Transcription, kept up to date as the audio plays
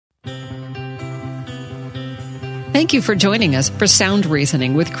Thank you for joining us for Sound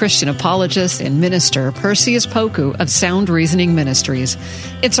Reasoning with Christian apologist and minister Perseus Poku of Sound Reasoning Ministries.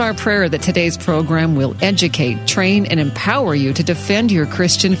 It's our prayer that today's program will educate, train, and empower you to defend your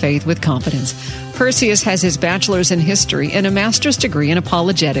Christian faith with confidence. Perseus has his bachelor's in history and a master's degree in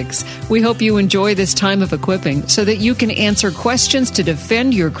apologetics. We hope you enjoy this time of equipping so that you can answer questions to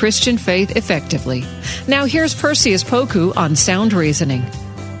defend your Christian faith effectively. Now here's Perseus Poku on Sound Reasoning.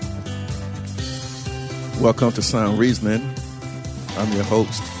 Welcome to Sound Reasoning. I'm your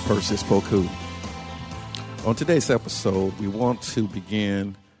host, Perseus Poku. On today's episode, we want to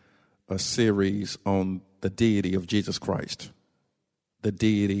begin a series on the deity of Jesus Christ. The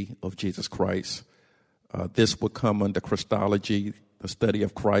deity of Jesus Christ. This will come under Christology, the study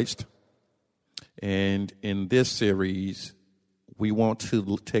of Christ. And in this series, we want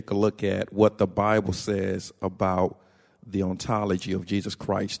to take a look at what the Bible says about the ontology of Jesus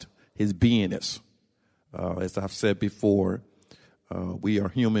Christ, his beingness. As I've said before, we are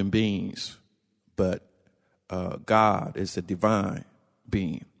human beings, but God is a divine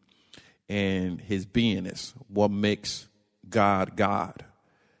being. And his beingness, what makes God God.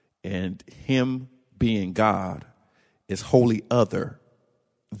 And him being God is wholly other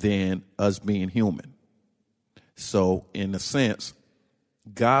than us being human. So in a sense,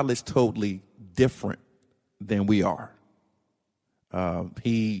 God is totally different than we are.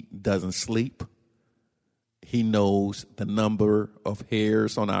 He doesn't sleep. He knows the number of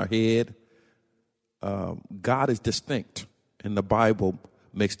hairs on our head. God is distinct, and the Bible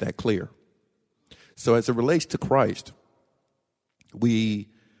makes that clear. So as it relates to Christ, we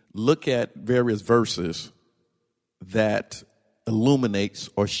look at various verses that illuminates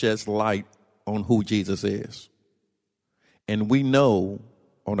or sheds light on who Jesus is. And we know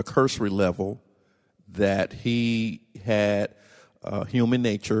on a cursory level that he had human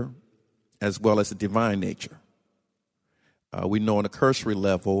nature as well as a divine nature. We know on a cursory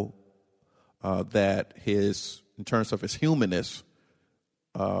level that in terms of his humanness,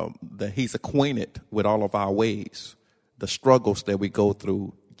 that he's acquainted with all of our ways. The struggles that we go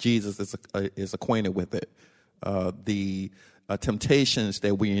through, Jesus is acquainted with it. The temptations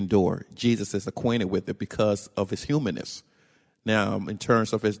that we endure, Jesus is acquainted with it because of his humanness. Now, in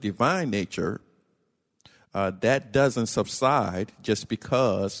terms of his divine nature, that doesn't subside just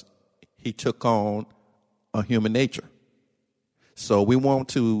because he took on a human nature. So we want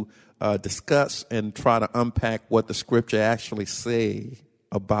to discuss and try to unpack what the scripture actually say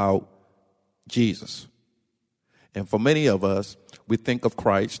about Jesus. And for many of us, we think of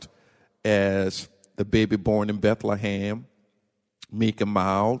Christ as the baby born in Bethlehem, meek and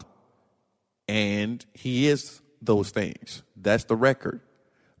mild, and he is those things. That's the record.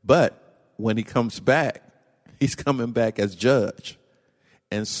 But when he comes back, he's coming back as judge.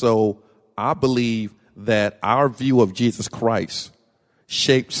 And so I believe that our view of Jesus Christ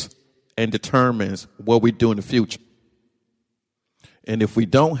shapes and determines what we do in the future. And if we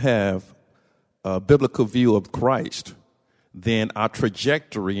don't have a biblical view of Christ, then our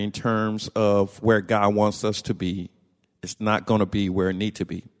trajectory in terms of where God wants us to be is not going to be where it needs to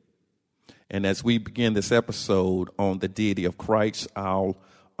be. And as we begin this episode on the deity of Christ, I'll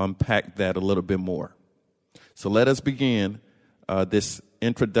unpack that a little bit more. So let us begin this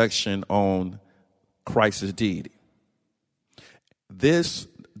introduction on Christ's deity. This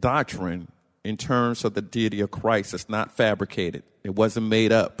doctrine, in terms of the deity of Christ, is not fabricated. It wasn't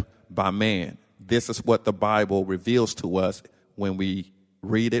made up by man. This is what the Bible reveals to us when we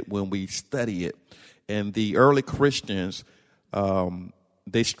read it, when we study it. And the early Christians,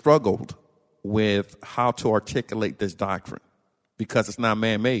 they struggled with how to articulate this doctrine because it's not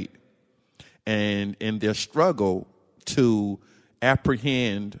man-made. And in their struggle to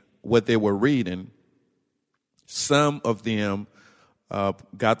apprehend what they were reading, some of them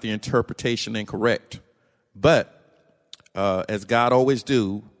got the interpretation incorrect. But as God always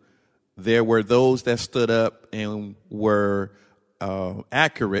do, there were those that stood up and were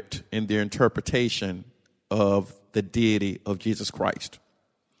accurate in their interpretation of the deity of Jesus Christ.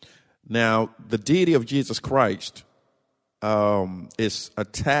 Now, the deity of Jesus Christ is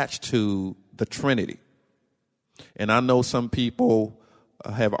attached to the Trinity. And I know some people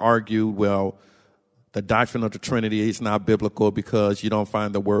have argued, well, the doctrine of the Trinity is not biblical because you don't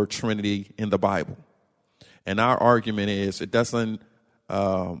find the word Trinity in the Bible. And our argument is it doesn't,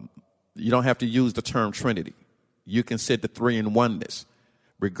 you don't have to use the term Trinity. You can say the three in oneness.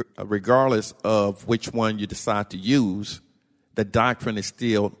 Regardless of which one you decide to use, the doctrine is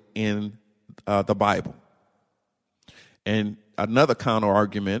still in the Bible. And another counter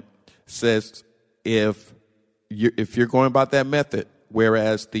argument says if you're going about that method,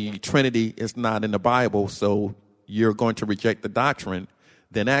 whereas the Trinity is not in the Bible, so you're going to reject the doctrine,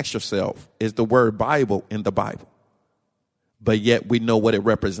 then ask yourself, is the word Bible in the Bible? But yet we know what it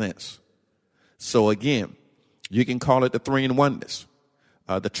represents. So again, you can call it the three in oneness.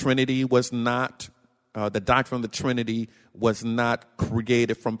 The Trinity was not, the doctrine of the Trinity was not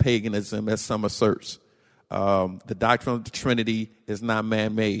created from paganism, as some asserts. The doctrine of the Trinity is not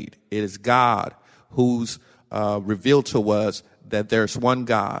man-made. It is God who's revealed to us that there's one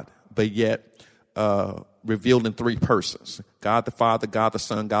God, but yet revealed in three persons: God the Father, God the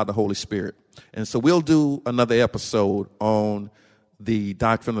Son, God the Holy Spirit. And so we'll do another episode on the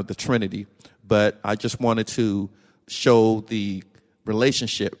doctrine of the Trinity, but I just wanted to show the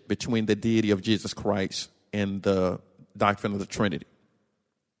relationship between the deity of Jesus Christ and the doctrine of the Trinity.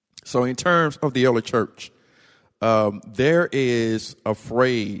 So in terms of the early church, there is a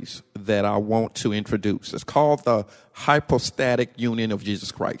phrase that I want to introduce. It's called the hypostatic union of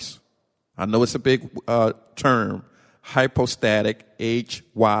Jesus Christ. I know it's a big term, hypostatic,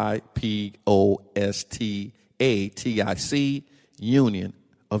 hypostatic union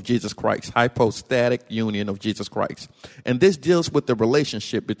of Jesus Christ, hypostatic union of Jesus Christ. And this deals with the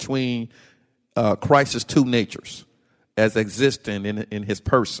relationship between Christ's two natures as existing in his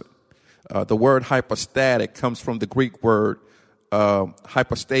person. The word hypostatic comes from the Greek word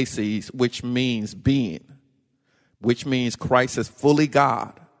hypostasis, which means being, which means Christ is fully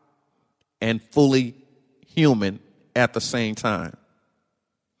God and fully human at the same time.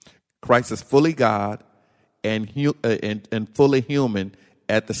 Christ is fully God and fully human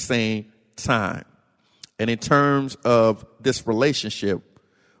at the same time. And in terms of this relationship,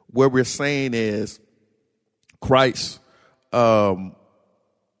 what we're saying is Christ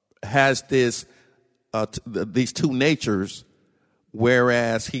has these two natures,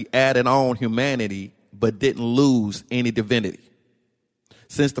 whereas he added on humanity but didn't lose any divinity.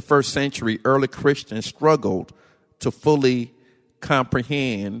 Since the first century, early Christians struggled to fully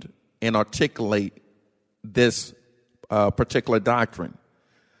comprehend and articulate this particular doctrine.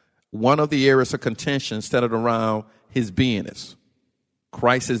 One of the areas of contention centered around his beingness.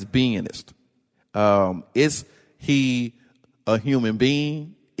 Christ is beingness. Is he a human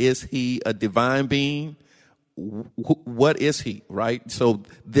being? Is he a divine being? What is he, right? So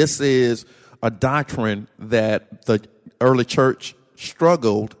this is a doctrine that the early church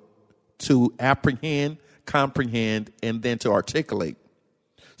struggled to apprehend, comprehend, and then to articulate.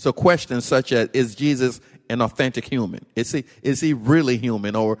 So questions such as, is Jesus an authentic human? Is he really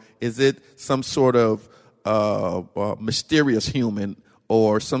human, or is it some sort of mysterious human,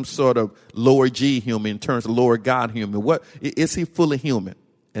 or some sort of lower G human in terms of lower God human? What is he fully human?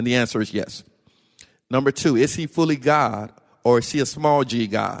 And the answer is yes. Number two, is he fully God, or is he a small g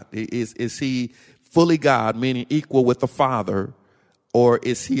God? Is he fully God, meaning equal with the Father, or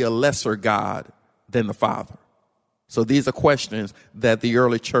is he a lesser God than the Father? So these are questions that the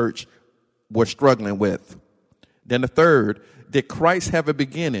early church were struggling with. Then the third, did Christ have a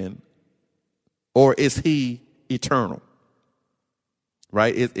beginning, or is he eternal?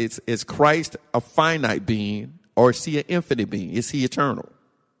 Right? Is Christ a finite being, or is he an infinite being? Is he eternal?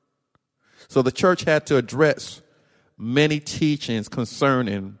 So the church had to address many teachings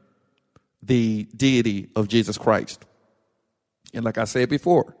concerning the deity of Jesus Christ. And like I said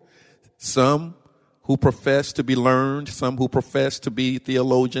before, some who profess to be learned, some who profess to be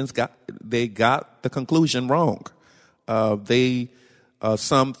theologians, got the conclusion wrong.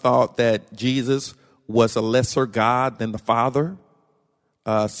 Some thought that Jesus was a lesser God than the Father.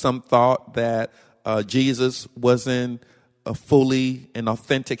 Some thought that Jesus wasn't a fully and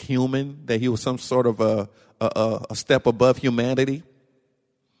authentic human, that he was some sort of a step above humanity.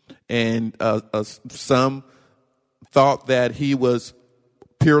 And some thought that he was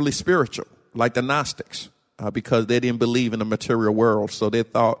purely spiritual, like the Gnostics, because they didn't believe in the material world. So they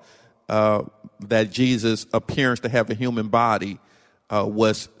thought that Jesus' appearance to have a human body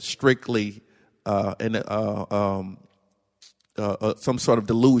was strictly some sort of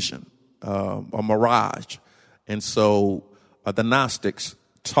delusion, a mirage. And so the Gnostics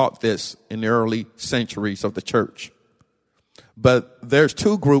taught this in the early centuries of the church. But there's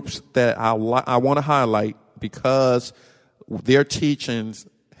two groups that I want to highlight because their teachings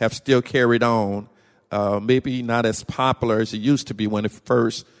have still carried on, maybe not as popular as it used to be when it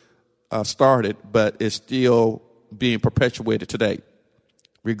first started, but it's still being perpetuated today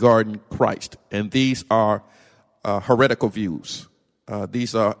regarding Christ. And these are heretical views.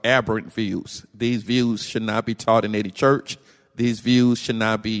 These are aberrant views. These views should not be taught in any church. These views should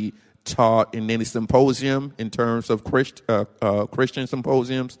not be taught in any symposium in terms of Christian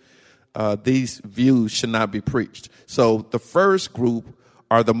symposiums. These views should not be preached. So the first group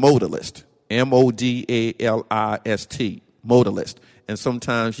are the modalists. M-O-D-A-L-I-S-T, modalist. And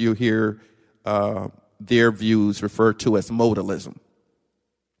sometimes you hear their views referred to as modalism.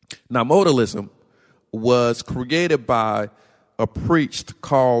 Now, modalism was created by a priest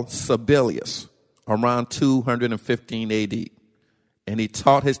called Sabellius around 215 AD. And he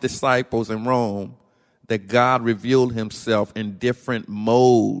taught his disciples in Rome that God revealed himself in different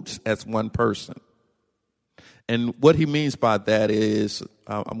modes as one person. And what he means by that is,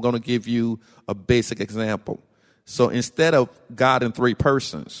 I'm going to give you a basic example. So instead of God in three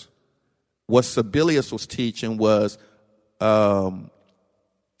persons, what Sabellius was teaching was God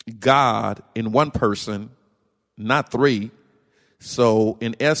in one person, not three. So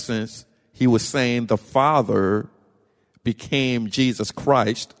in essence, he was saying the Father became Jesus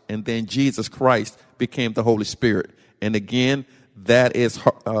Christ, and then Jesus Christ became the Holy Spirit. And again, that is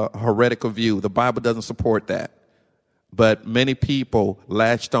a heretical view. The Bible doesn't support that. But many people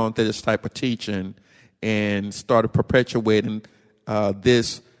latched on to this type of teaching and started perpetuating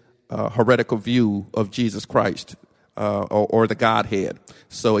this heretical view of Jesus Christ or the Godhead.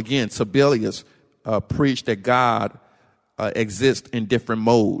 So again, Sabellius preached that God exists in different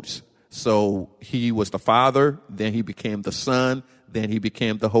modes. So he was the Father, then he became the Son, then he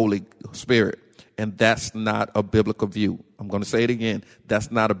became the Holy Spirit. And that's not a biblical view. I'm going to say it again.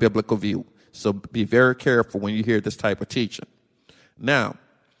 That's not a biblical view. So be very careful when you hear this type of teaching. Now,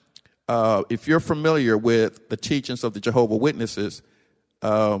 if you're familiar with the teachings of the Jehovah's Witnesses,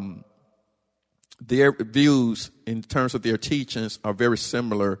 their views in terms of their teachings are very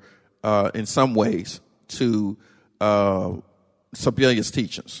similar in some ways to Sabellius'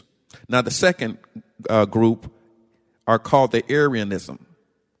 teachings. Now, the second group are called the Arianism,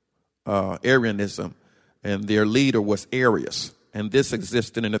 and their leader was Arius. And this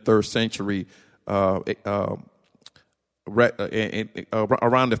existed in the 3rd century, around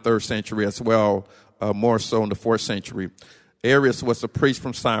the 3rd century as well, more so in the 4th century. Arius was a priest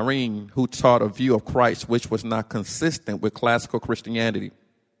from Cyrene who taught a view of Christ which was not consistent with classical Christianity.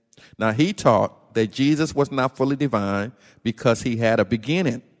 Now, he taught that Jesus was not fully divine because he had a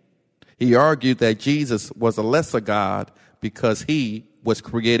beginning. He argued that Jesus was a lesser God because he was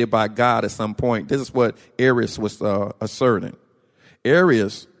created by God at some point. This is what Arius was asserting.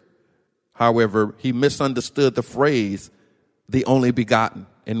 Arius, however, he misunderstood the phrase, the only begotten.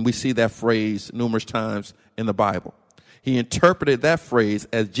 And we see that phrase numerous times in the Bible. He interpreted that phrase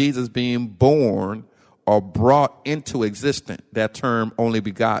as Jesus being born or brought into existence, that term only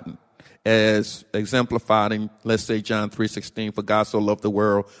begotten, as exemplified in, let's say, John 3:16, for God so loved the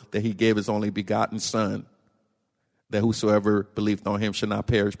world that he gave his only begotten Son, that whosoever believeth on him should not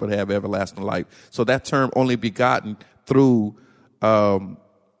perish but have everlasting life. So that term only begotten threw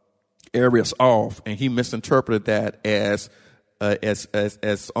Arius off, and he misinterpreted that as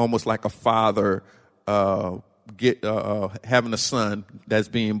almost like a father having a son that's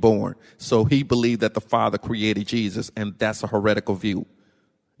being born. So he believed that the Father created Jesus, and that's a heretical view.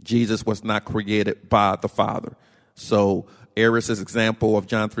 Jesus was not created by the Father. So Arius' example of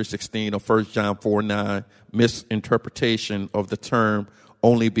John 3:16 or 1 John 4:9, misinterpretation of the term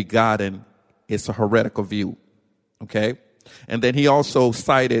only begotten, is a heretical view. Okay? And then he also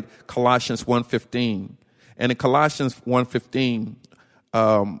cited Colossians 1:15. And in Colossians 1:15,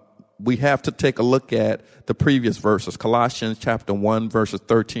 we have to take a look at the previous verses. Colossians chapter 1, verses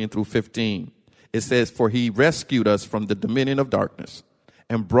 13 through 15. It says, for he rescued us from the dominion of darkness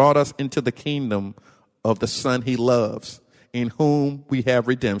and brought us into the kingdom of the Son he loves, in whom we have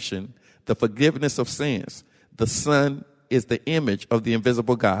redemption, the forgiveness of sins. The Son is the image of the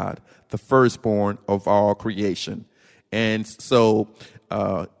invisible God, the firstborn of all creation. And so,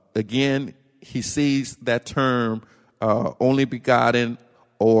 again, he sees that term only begotten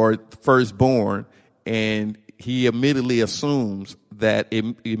or firstborn, and he immediately assumes that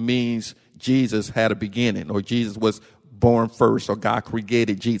it means Jesus had a beginning, or Jesus was born first, or God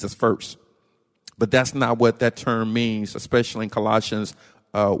created Jesus first. But that's not what that term means, especially in Colossians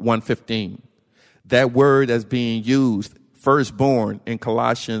 1:15. That word that's being used, firstborn, in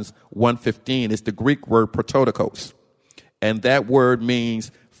Colossians 1:15 is the Greek word prototokos. And that word means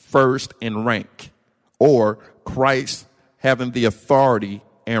first in rank, or Christ having the authority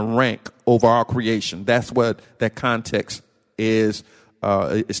and rank over our creation. That's what that context is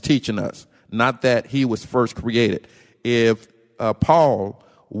teaching us. Not that he was first created. If Paul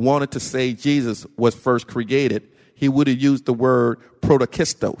wanted to say Jesus was first created, he would have used the word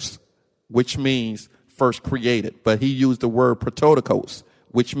protokistos, which means first created. But he used the word prototokos,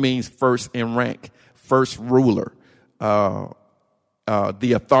 which means first in rank, first ruler, the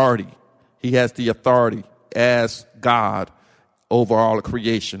authority. He has the authority as God over all of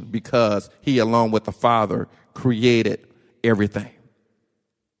creation, because he, along with the Father, created everything.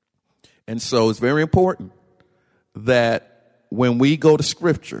 And so it's very important that when we go to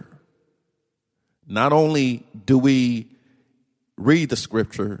Scripture, not only do we read the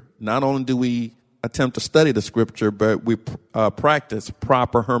Scripture, not only do we attempt to study the Scripture, but we practice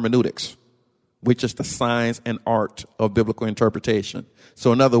proper hermeneutics, which is the science and art of biblical interpretation.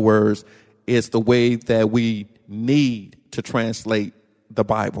 So in other words, it's the way that we need to translate the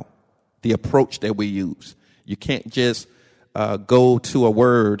Bible, the approach that we use. You can't just go to a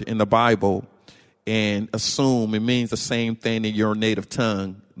word in the Bible and assume it means the same thing in your native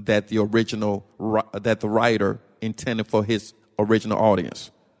tongue that the writer intended for his original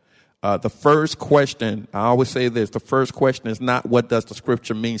audience. The first question, I always say this, the first question is not what does the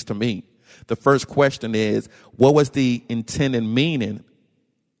Scripture means to me. The first question is, what was the intended meaning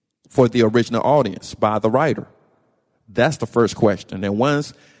for the original audience by the writer? That's the first question. And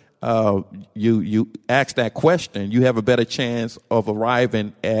once you ask that question, you have a better chance of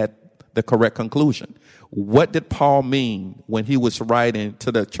arriving at the correct conclusion. What did Paul mean when he was writing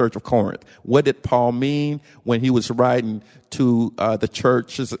to the church of Corinth? What did Paul mean when he was writing to the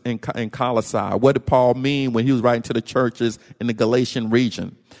churches in Colossae? What did Paul mean when he was writing to the churches in the Galatian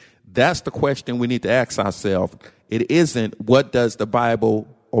region? That's the question we need to ask ourselves. It isn't what does the Bible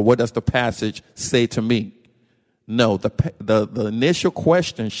or what does the passage say to me? No, the initial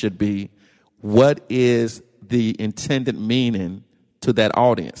question should be, what is the intended meaning to that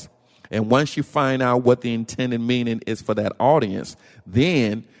audience? And once you find out what the intended meaning is for that audience,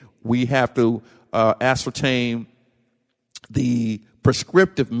 then we have to ascertain the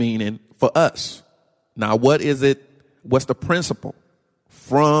prescriptive meaning for us. Now, what is it? What's the principle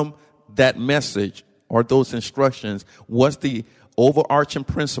from that message or those instructions? What's the overarching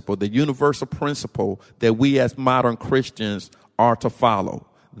principle, the universal principle that we as modern Christians are to follow?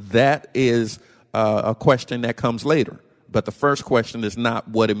 That is a question that comes later. But the first question is not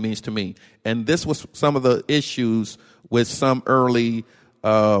what it means to me. And this was some of the issues with some early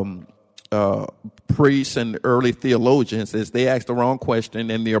priests and early theologians, is they asked the wrong question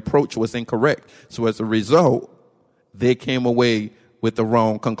and the approach was incorrect. So as a result, they came away with the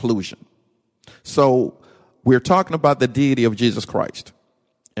wrong conclusion. So we're talking about the deity of Jesus Christ.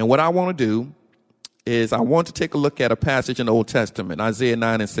 And what I want to do is I want to take a look at a passage in the Old Testament, Isaiah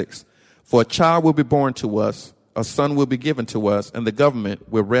 9:6. For a child will be born to us, a son will be given to us, and the government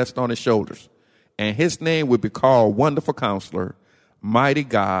will rest on his shoulders. And his name will be called Wonderful Counselor, Mighty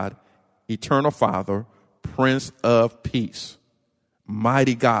God, Eternal Father, Prince of Peace.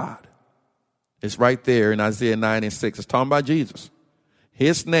 Mighty God. It's right there in Isaiah 9:6. It's talking about Jesus.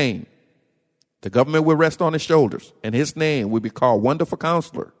 His name, the government will rest on his shoulders, and his name will be called Wonderful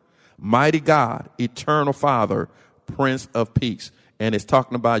Counselor, Mighty God, Eternal Father, Prince of Peace. And it's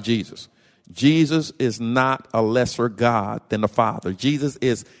talking about Jesus. Jesus is not a lesser God than the Father. Jesus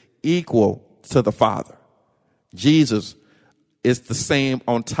is equal to the Father. Jesus is the same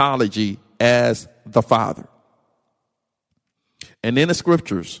ontology as the Father. And in the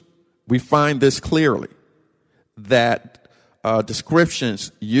Scriptures, we find this clearly, that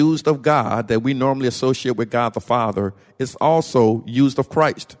descriptions used of God that we normally associate with God the Father is also used of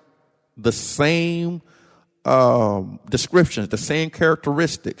Christ. The same descriptions, the same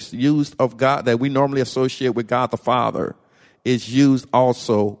characteristics used of God that we normally associate with God the Father is used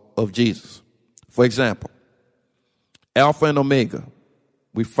also of Jesus. For example, Alpha and Omega,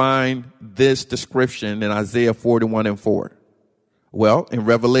 we find this description in Isaiah 41:4. Well, in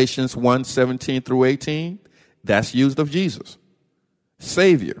Revelations 1:17 through 18, that's used of Jesus.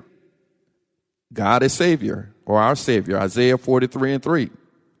 Savior, God is Savior, or our Savior, Isaiah 43:3.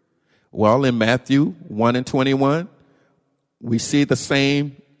 Well, in Matthew 1:21, we see the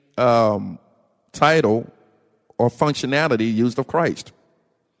same title or functionality used of Christ.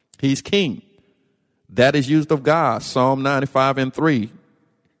 He's King. That is used of God, Psalm 95:3.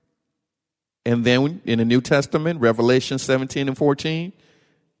 And then in the New Testament, Revelation 17:14,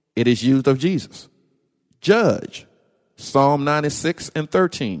 it is used of Jesus. Judge, Psalm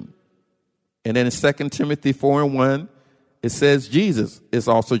 96:13. And then in 2 Timothy 4:1, it says Jesus is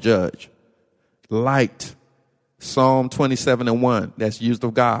also judge. Light, Psalm 27:1, that's used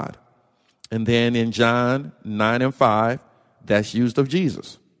of God. And then in John 9:5, that's used of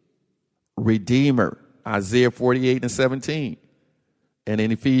Jesus. Redeemer, Isaiah 48:17. And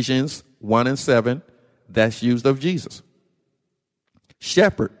in Ephesians 1:7, that's used of Jesus.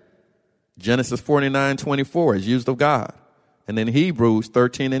 Shepherd, Genesis 49:24 is used of God. And in Hebrews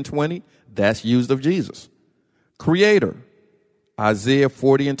 13:20, that's used of Jesus. Creator, Isaiah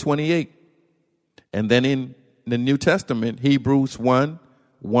 40:28. And then in the New Testament, Hebrews 1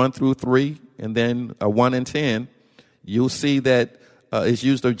 through 3, and then 1 and 10, you'll see that it's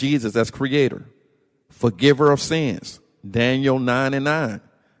used of Jesus as creator, forgiver of sins, Daniel 9 and 9.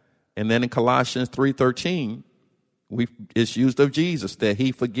 And then in Colossians 3:13, it's used of Jesus that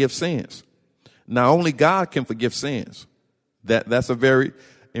he forgives sins. Now, only God can forgive sins. That's a very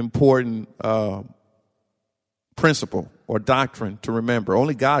important principle or doctrine to remember.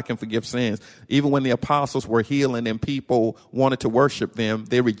 Only God can forgive sins. Even when the apostles were healing and people wanted to worship them,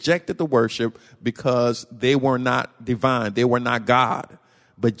 they rejected the worship because they were not divine. They were not God.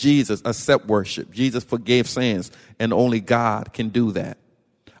 But Jesus accepted worship. Jesus forgave sins, and only God can do that.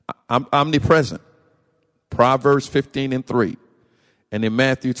 Omnipresent. Proverbs 15 and 3. And in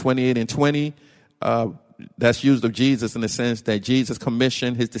Matthew 28 and 20, that's used of Jesus in the sense that Jesus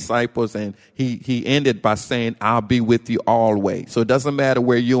commissioned his disciples, and he ended by saying, I'll be with you always. So it doesn't matter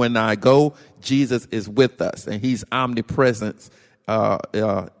where you and I go, Jesus is with us, and he's omnipresent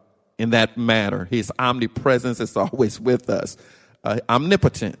in that matter. His omnipresence is always with us.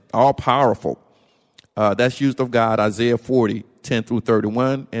 Omnipotent, all powerful. That's used of God, Isaiah 40, 10 through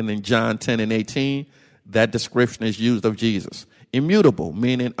 31. And in John 10 and 18, that description is used of Jesus. Immutable,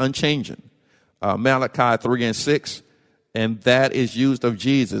 meaning unchanging. Malachi 3 and 6, and that is used of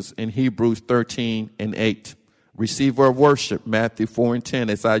Jesus in Hebrews 13 and 8. Receiver of worship, Matthew 4 and 10,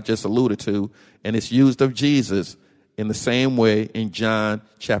 as I just alluded to, and it's used of Jesus in the same way in John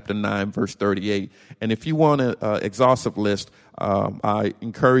chapter 9, verse 38. And if you want an exhaustive list, I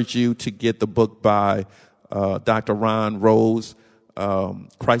encourage you to get the book by Dr. Ron Rose,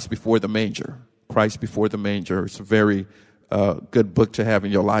 Christ Before the Manger. Christ Before the Manger. It's a very good book to have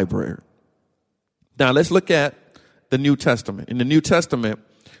in your library. Now, let's look at the New Testament. In the New Testament,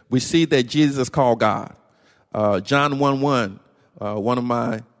 we see that Jesus is called God. John 1:1, one of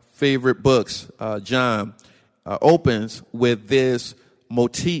my favorite books, John, opens with this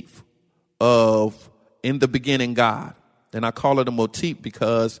motif of in the beginning God. And I call it a motif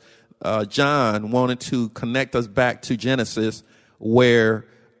because John wanted to connect us back to Genesis, where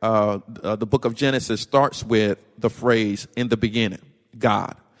the book of Genesis starts with the phrase, in the beginning,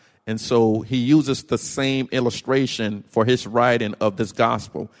 God. And so he uses the same illustration for his writing of this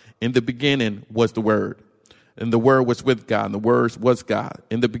gospel. In the beginning was the Word, and the Word was with God, and the Word was God.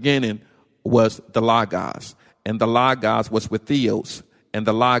 In the beginning was the Logos, and the Logos was with Theos, and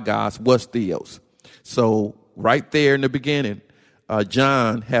the Logos was Theos. So right there in the beginning,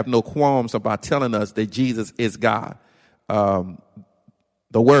 John have no qualms about telling us that Jesus is God. The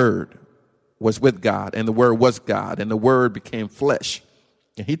Word was with God, and the Word was God, and the Word became flesh.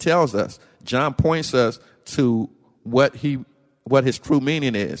 And he tells us, John points us to what his true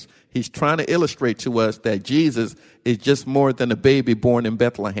meaning is. He's trying to illustrate to us that Jesus is just more than a baby born in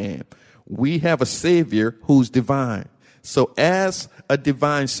Bethlehem. We have a Savior who's divine. So as a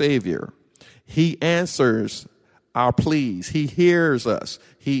divine Savior, he answers our pleas. He hears us.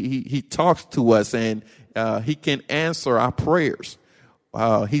 He talks to us, and he can answer our prayers.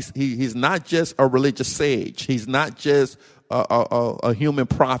 He's not just a religious sage. He's not just a human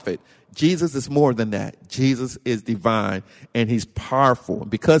prophet. Jesus is more than that. Jesus is divine, and he's powerful.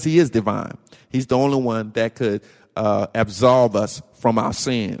 Because he is divine, he's the only one that could absolve us from our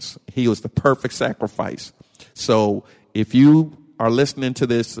sins. He was the perfect sacrifice. So if you are listening to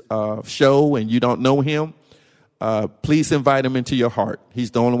this show and you don't know him, please invite him into your heart.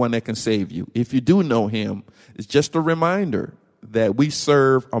 He's the only one that can save you. If you do know him, it's just a reminder that we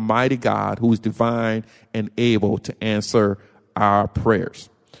serve a mighty God who is divine and able to answer our prayers.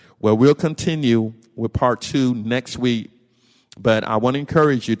 Well, we'll continue with part 2 next week, but I want to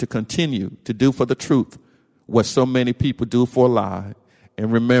encourage you to continue to do for the truth what so many people do for a lie.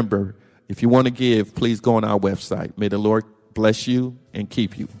 And remember, if you want to give, please go on our website. May the Lord bless you and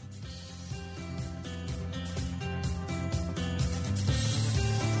keep you.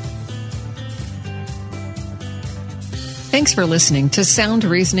 Thanks for listening to Sound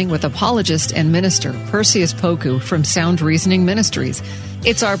Reasoning with apologist and minister Perseus Poku from Sound Reasoning Ministries.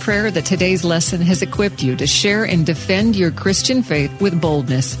 It's our prayer that today's lesson has equipped you to share and defend your Christian faith with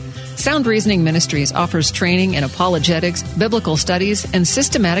boldness. Sound Reasoning Ministries offers training in apologetics, biblical studies, and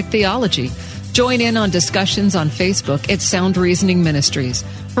systematic theology. Join in on discussions on Facebook at Sound Reasoning Ministries.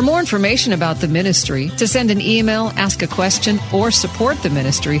 For more information about the ministry, to send an email, ask a question, or support the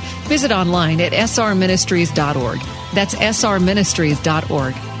ministry, visit online at srministries.org. That's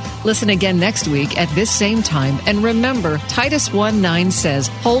srministries.org. Listen again next week at this same time, and remember, Titus 1:9 says,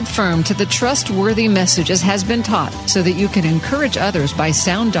 hold firm to the trustworthy message as has been taught, so that you can encourage others by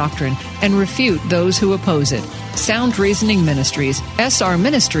sound doctrine and refute those who oppose it. Sound Reasoning Ministries,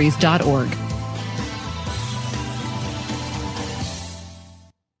 srministries.org.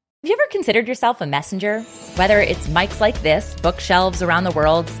 Have you ever considered yourself a messenger? Whether it's mics like this, bookshelves around the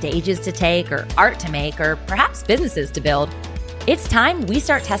world, stages to take, or art to make, or perhaps businesses to build, it's time we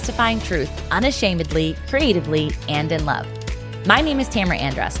start testifying truth unashamedly, creatively, and in love. My name is Tamara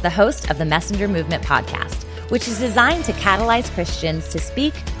Andrus, the host of the Messenger Movement podcast, which is designed to catalyze Christians to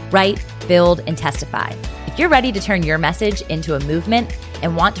speak, write, build, and testify. If you're ready to turn your message into a movement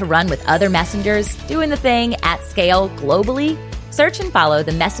and want to run with other messengers doing the thing at scale globally, search and follow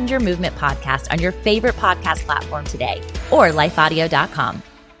the Messenger Movement podcast on your favorite podcast platform today or lifeaudio.com.